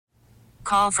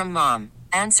Call from mom.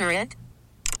 Answer it.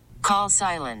 Call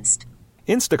silenced.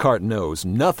 Instacart knows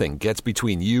nothing gets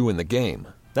between you and the game.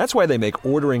 That's why they make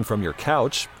ordering from your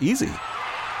couch easy.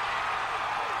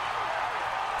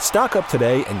 Stock up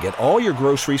today and get all your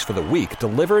groceries for the week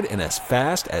delivered in as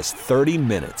fast as 30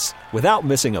 minutes without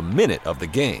missing a minute of the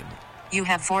game. You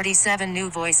have 47 new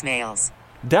voicemails.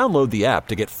 Download the app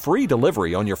to get free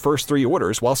delivery on your first 3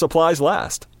 orders while supplies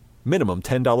last. Minimum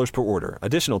 $10 per order.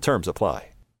 Additional terms apply.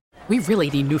 We really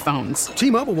need new phones.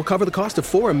 T-Mobile will cover the cost of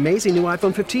 4 amazing new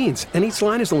iPhone 15s, and each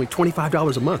line is only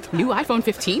 $25 a month. New iPhone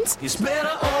 15s? It's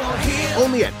better over here.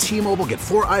 Only at T-Mobile, get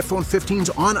 4 iPhone 15s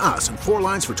on us and 4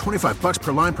 lines for $25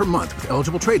 per line per month with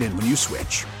eligible trade-in when you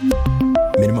switch.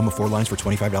 Minimum of 4 lines for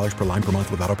 $25 per line per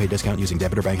month with autopay discount using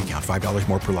debit or bank account. $5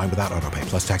 more per line without autopay,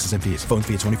 plus taxes and fees. Phone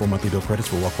fee at 24 monthly bill credits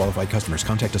for well-qualified customers.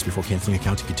 Contact us before canceling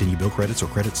account to continue bill credits or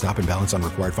credit stop and balance on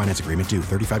required finance agreement due.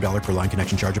 $35 per line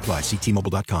connection charge applies. See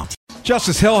T-Mobile.com.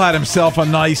 Justice Hill had himself a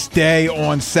nice day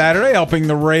on Saturday, helping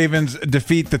the Ravens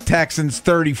defeat the Texans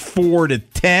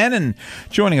 34-10. And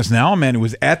joining us now, a man who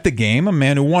was at the game, a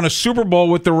man who won a Super Bowl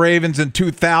with the Ravens in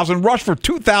 2000, rushed for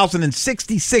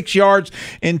 2,066 yards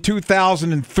in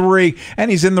 2003,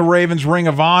 and he's in the Ravens Ring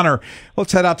of Honor.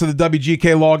 Let's head out to the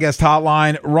WGK Law Guest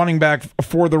Hotline. Running back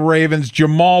for the Ravens,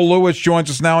 Jamal Lewis, joins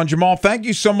us now. And Jamal, thank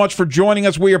you so much for joining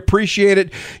us. We appreciate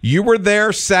it. You were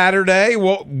there Saturday.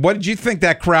 Well, what did you think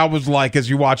that crowd was like as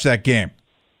you watched that game?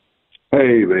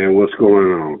 Hey, man, what's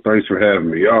going on? Thanks for having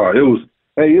me. It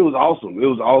was awesome. It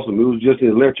was awesome. It was just an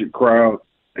electric crowd,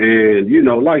 and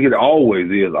like it always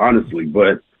is, honestly.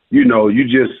 But you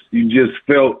just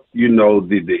felt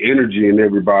the energy in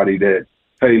everybody that,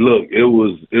 hey, look, it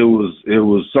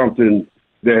was something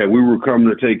that we were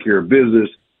coming to take care of business.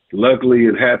 Luckily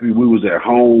and happy, we was at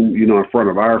home, in front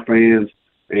of our fans.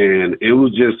 And it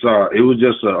was just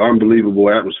an unbelievable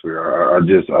atmosphere. I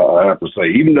have to say,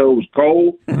 even though it was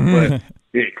cold, but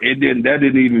that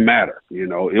didn't even matter. It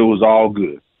was all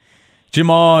good.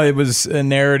 Jamal, it was a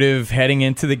narrative heading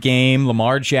into the game.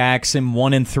 Lamar Jackson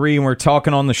 1-3, and we're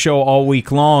talking on the show all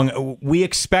week long. We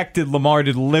expected Lamar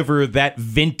to deliver that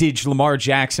vintage Lamar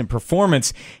Jackson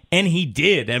performance, and he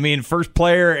did. I mean, first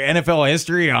player NFL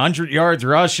history, 100 yards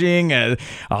rushing,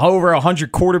 over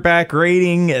 100 quarterback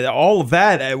rating, all of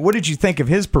that. What did you think of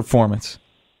his performance?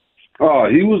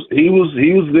 He was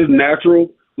the natural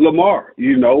Lamar,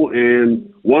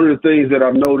 and one of the things that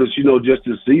I've noticed, just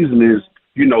this season is,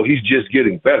 he's just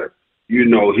getting better.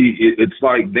 It's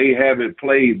like they haven't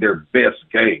played their best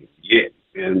game yet.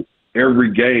 And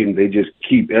every game they just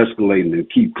keep escalating and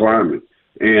keep climbing.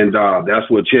 And that's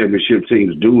what championship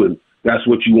teams do. And that's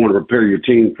what you want to prepare your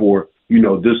team for,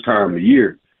 this time of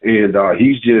year. And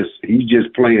he's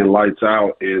just playing lights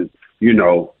out and,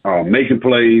 making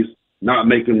plays, not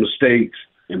making mistakes,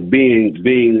 and being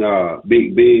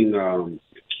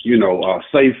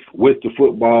safe with the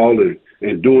football and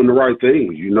doing the right things,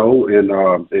 and you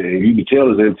can tell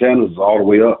his antennas all the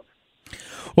way up.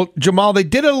 Well, Jamal, they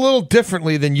did it a little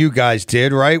differently than you guys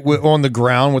did, right, on the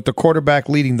ground with the quarterback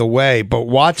leading the way. But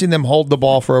watching them hold the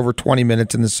ball for over 20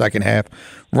 minutes in the second half,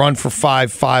 run for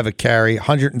 5.5 a carry,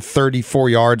 134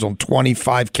 yards on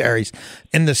 25 carries.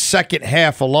 In the second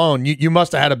half alone, you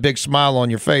must have had a big smile on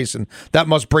your face, and that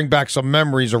must bring back some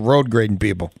memories of road grading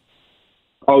people.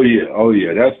 Oh yeah.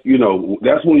 That's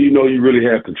when you really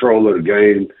have control of the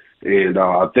game, and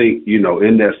I think in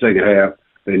that second half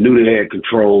they knew they had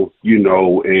control,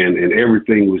 and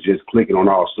everything was just clicking on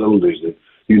all cylinders. And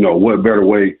what better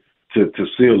way to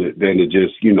seal it than to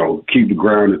just keep the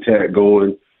ground attack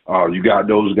going. You got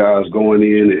those guys going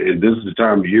in, and this is the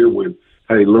time of year when,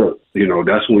 hey, look,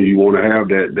 that's when you want to have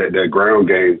that ground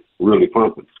game really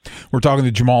pumping. We're talking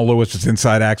to Jamal Lewis. It's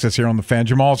Inside Access here on The Fan.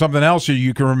 Jamal, something else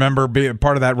you can remember being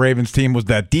part of that Ravens team was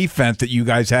that defense that you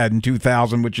guys had in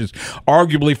 2000, which is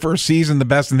arguably first season the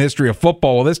best in the history of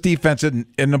football. Well, this defense isn't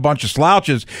a bunch of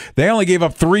slouches. They only gave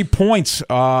up 3 points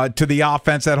to the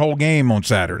offense that whole game on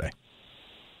Saturday.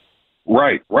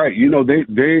 Right. They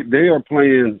are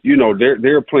playing.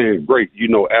 They're playing great.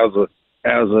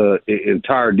 As a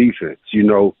entire defense.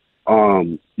 You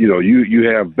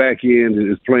have back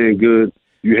end is playing good.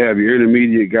 You have your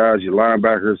intermediate guys, your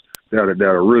linebackers that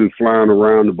are really flying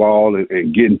around the ball and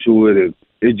getting to it. And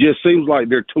it just seems like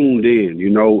they're tuned in,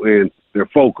 and they're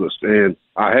focused. And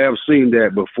I have seen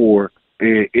that before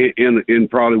in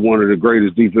probably one of the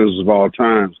greatest defenses of all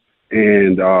times.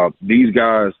 And these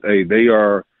guys, hey,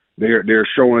 they're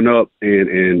showing up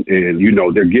and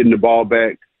they're getting the ball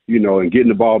back, and getting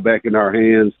the ball back in our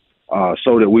hands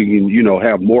so that we can,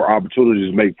 have more opportunities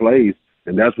to make plays.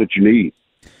 And that's what you need.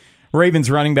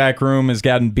 Ravens running back room has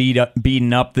gotten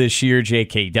beaten up this year.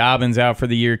 J.K. Dobbins out for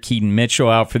the year, Keaton Mitchell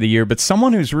out for the year. But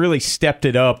someone who's really stepped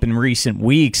it up in recent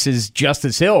weeks is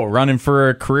Justice Hill, running for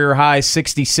a career-high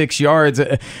 66 yards.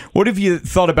 What have you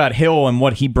thought about Hill and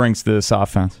what he brings to this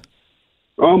offense?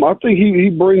 I think he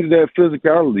brings that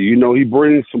physicality. He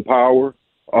brings some power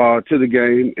to the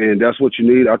game, and that's what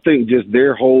you need. I think just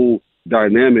their whole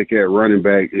dynamic at running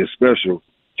back is special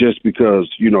just because,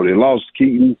 they lost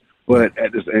Keaton.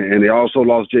 And they also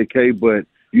lost J.K., but,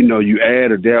 you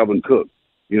add a Dalvin Cook.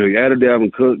 You add a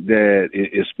Dalvin Cook that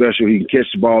is special. He can catch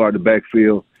the ball out of the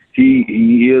backfield.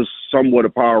 He is somewhat a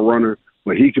power runner,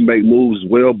 but he can make moves as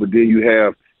well. But then you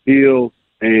have Hill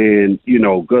and,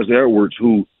 Gus Edwards,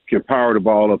 who can power the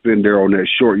ball up in there on that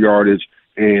short yardage,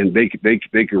 and they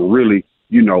can really,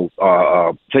 hit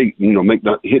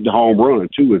the home run,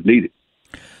 too, if needed.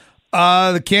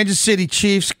 The Kansas City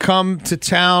Chiefs come to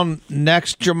town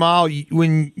next, Jamal.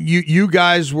 When you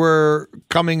guys were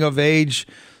coming of age,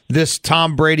 this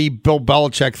Tom Brady, Bill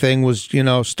Belichick thing was,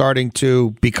 starting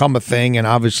to become a thing, and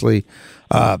obviously,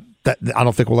 I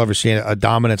don't think we'll ever see a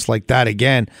dominance like that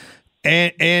again.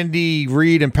 Andy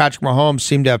Reid and Patrick Mahomes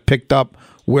seem to have picked up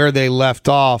where they left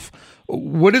off.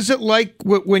 What is it like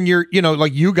when you're,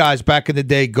 like you guys back in the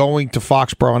day going to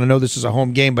Foxborough? And I know this is a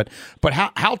home game, but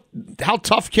how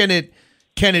tough can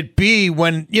it be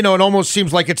when, it almost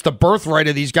seems like it's the birthright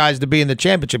of these guys to be in the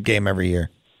championship game every year?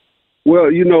 Well,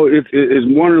 it's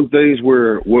one of the things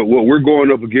where what we're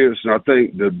going up against, and I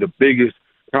think the biggest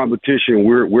competition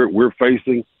we're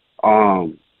facing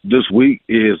this week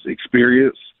is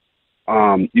experience.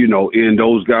 In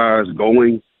those guys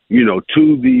going,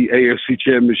 to the AFC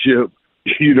Championship,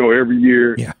 every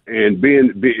year, and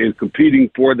being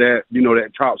competing for that,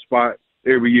 that top spot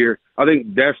every year. I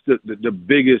think that's the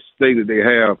biggest thing that they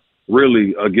have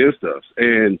really against us.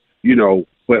 And,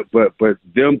 but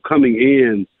them coming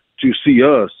in to see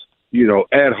us,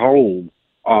 at home,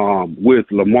 with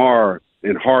Lamar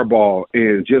and Harbaugh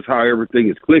and just how everything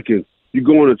is clicking, you're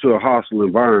going into a hostile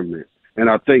environment. And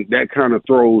I think that kind of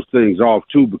throws things off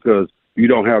too, because you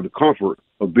don't have the comfort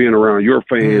of being around your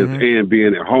fans and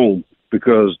being at home,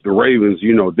 because the Ravens,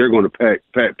 they're going to pack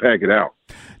it out.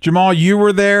 Jamal, you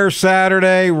were there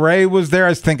Saturday. Ray was there.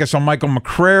 I think I saw Michael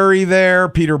McCrary there,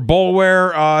 Peter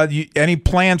Boulware. Any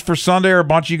plans for Sunday, or a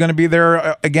bunch of you going to be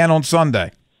there again on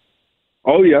Sunday?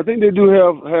 Oh, yeah. I think they do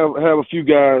have a few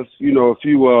guys,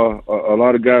 a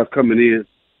lot of guys coming in,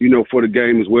 for the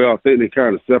game as well. I think they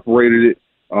kind of separated it.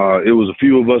 It was a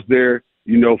few of us there,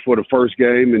 for the first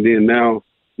game, and then now,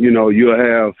 you'll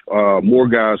have more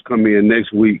guys come in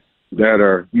next week that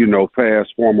are,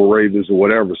 past former Ravens or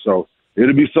whatever. So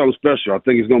it'll be something special. I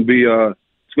think it's going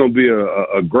to be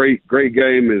a great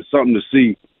game and something to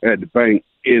see at the bank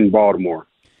in Baltimore.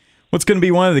 What's going to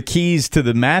be one of the keys to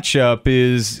the matchup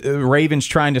is Ravens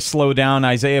trying to slow down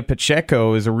Isaiah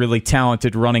Pacheco as a really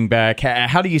talented running back.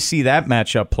 How do you see that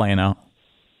matchup playing out?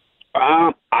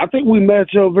 I think we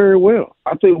match up very well.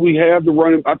 I think we have the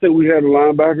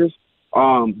linebackers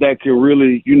that can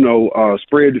really,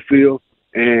 spread the field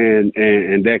and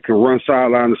that can run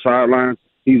sideline to sideline.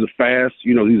 He's a fast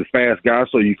guy,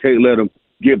 so you can't let him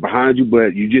get behind you,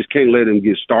 but you just can't let him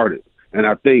get started. And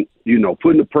I think,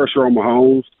 putting the pressure on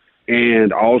Mahomes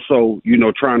and also,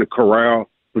 trying to corral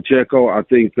Pacheco, I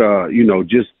think,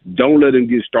 just don't let him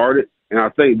get started. And I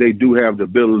think they do have the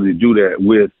ability to do that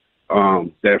with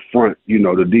that front,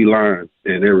 the D-line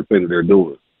and everything that they're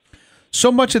doing. So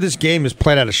much of this game is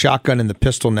played out of shotgun and the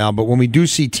pistol now, but when we do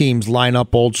see teams line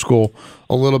up old school,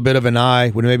 a little bit of an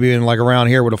eye, when maybe even like around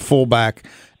here with a fullback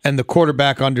and the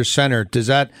quarterback under center, is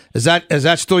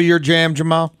that still your jam,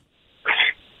 Jamal?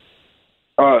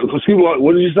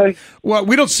 What did you say? Well,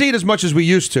 we don't see it as much as we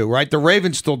used to, right? The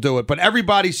Ravens still do it, but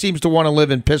everybody seems to want to live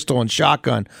in pistol and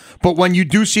shotgun. But when you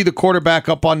do see the quarterback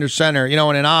up under center, in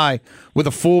an eye with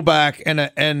a fullback and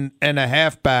a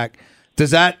halfback,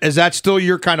 is that still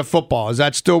your kind of football? Is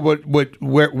that still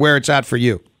where it's at for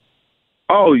you?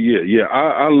 Oh yeah.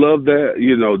 I love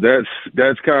that.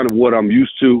 That's kind of what I'm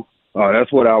used to.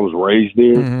 That's what I was raised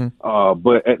in.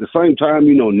 But at the same time,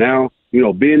 now,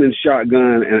 being in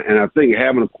shotgun and I think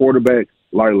having a quarterback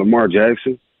like Lamar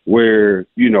Jackson where,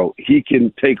 he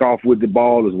can take off with the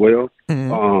ball as well.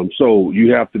 So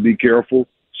you have to be careful.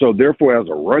 So therefore, as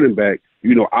a running back,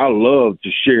 I love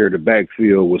to share the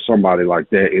backfield with somebody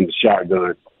like that in the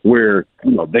shotgun where,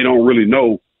 they don't really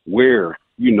know where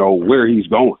he's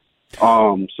going.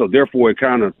 So therefore it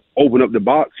kind of opened up the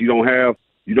box. You don't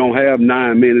have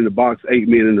 9 men in the box, 8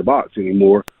 men in the box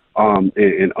anymore.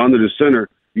 And under the center,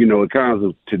 it kind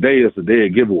of today is a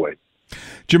dead giveaway.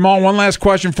 Jamal, one last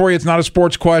question for you. It's not a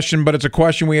sports question, but it's a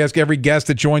question we ask every guest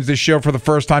that joins this show for the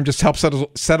first time. Just help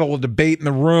settle a debate in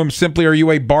the room. Simply, are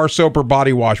you a bar soap or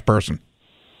body wash person?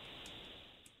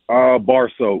 Bar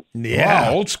soap. Yeah.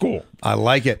 Wow, old school. I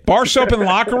like it. Bar soap in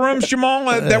locker rooms, Jamal,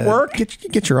 that work?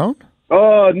 Get your own?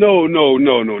 No,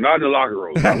 not in the locker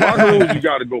room. In the locker rooms, you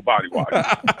got to go body wash.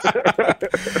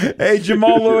 Hey,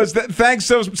 Jamal Lewis, thanks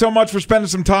so much for spending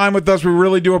some time with us. We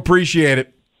really do appreciate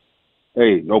it.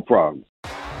 Hey, no problem.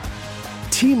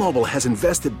 T-Mobile has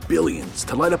invested billions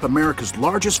to light up America's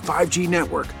largest 5G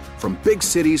network, from big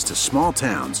cities to small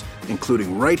towns,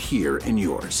 including right here in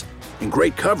yours. And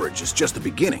great coverage is just the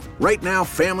beginning. Right now,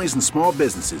 families and small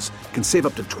businesses can save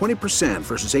up to 20%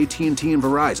 versus AT&T and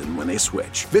Verizon when they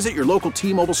switch. Visit your local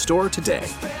T-Mobile store today.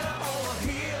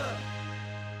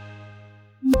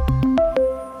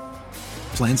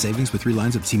 Plan savings with 3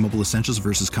 lines of T-Mobile Essentials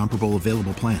versus comparable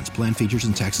available plans. Plan features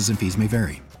and taxes and fees may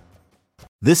vary.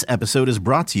 This episode is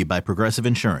brought to you by Progressive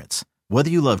Insurance. Whether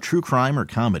you love true crime or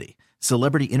comedy,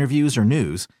 celebrity interviews or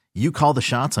news, you call the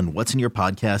shots on what's in your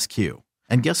podcast queue.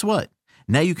 And guess what?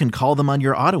 Now you can call them on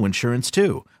your auto insurance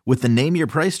too with the Name Your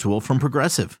Price tool from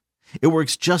Progressive. It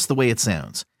works just the way it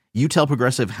sounds. You tell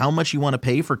Progressive how much you want to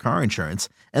pay for car insurance,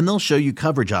 and they'll show you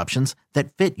coverage options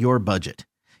that fit your budget.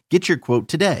 Get your quote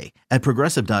today at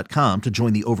Progressive.com to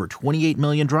join the over 28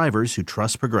 million drivers who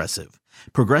trust Progressive.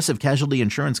 Progressive Casualty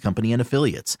Insurance Company and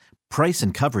Affiliates. Price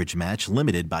and coverage match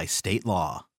limited by state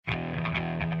law.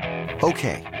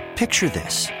 Okay, picture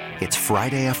this. It's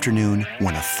Friday afternoon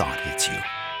when a thought hits you.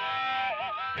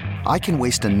 I can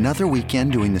waste another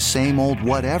weekend doing the same old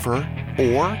whatever,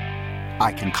 or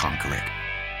I can conquer it.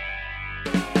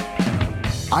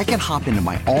 I can hop into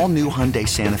my all-new Hyundai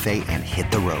Santa Fe and hit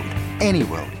the road. Any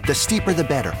road. The steeper, the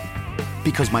better.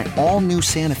 Because my all-new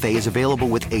Santa Fe is available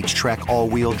with H-Track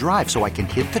all-wheel drive, so I can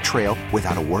hit the trail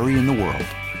without a worry in the world.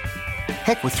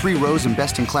 Heck, with 3 rows and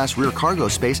best-in-class rear cargo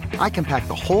space, I can pack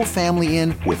the whole family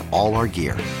in with all our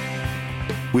gear.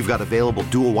 We've got available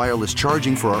dual wireless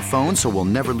charging for our phones, so we'll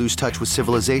never lose touch with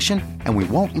civilization, and we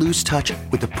won't lose touch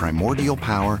with the primordial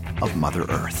power of Mother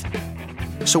Earth.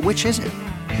 So which is it?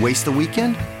 Waste the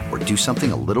weekend or do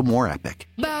something a little more epic?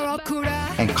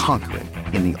 And conquer it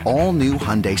in the all-new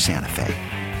Hyundai Santa Fe.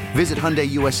 Visit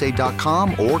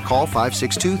HyundaiUSA.com or call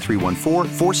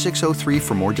 562-314-4603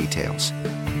 for more details.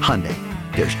 Hyundai,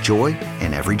 there's joy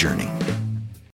in every journey.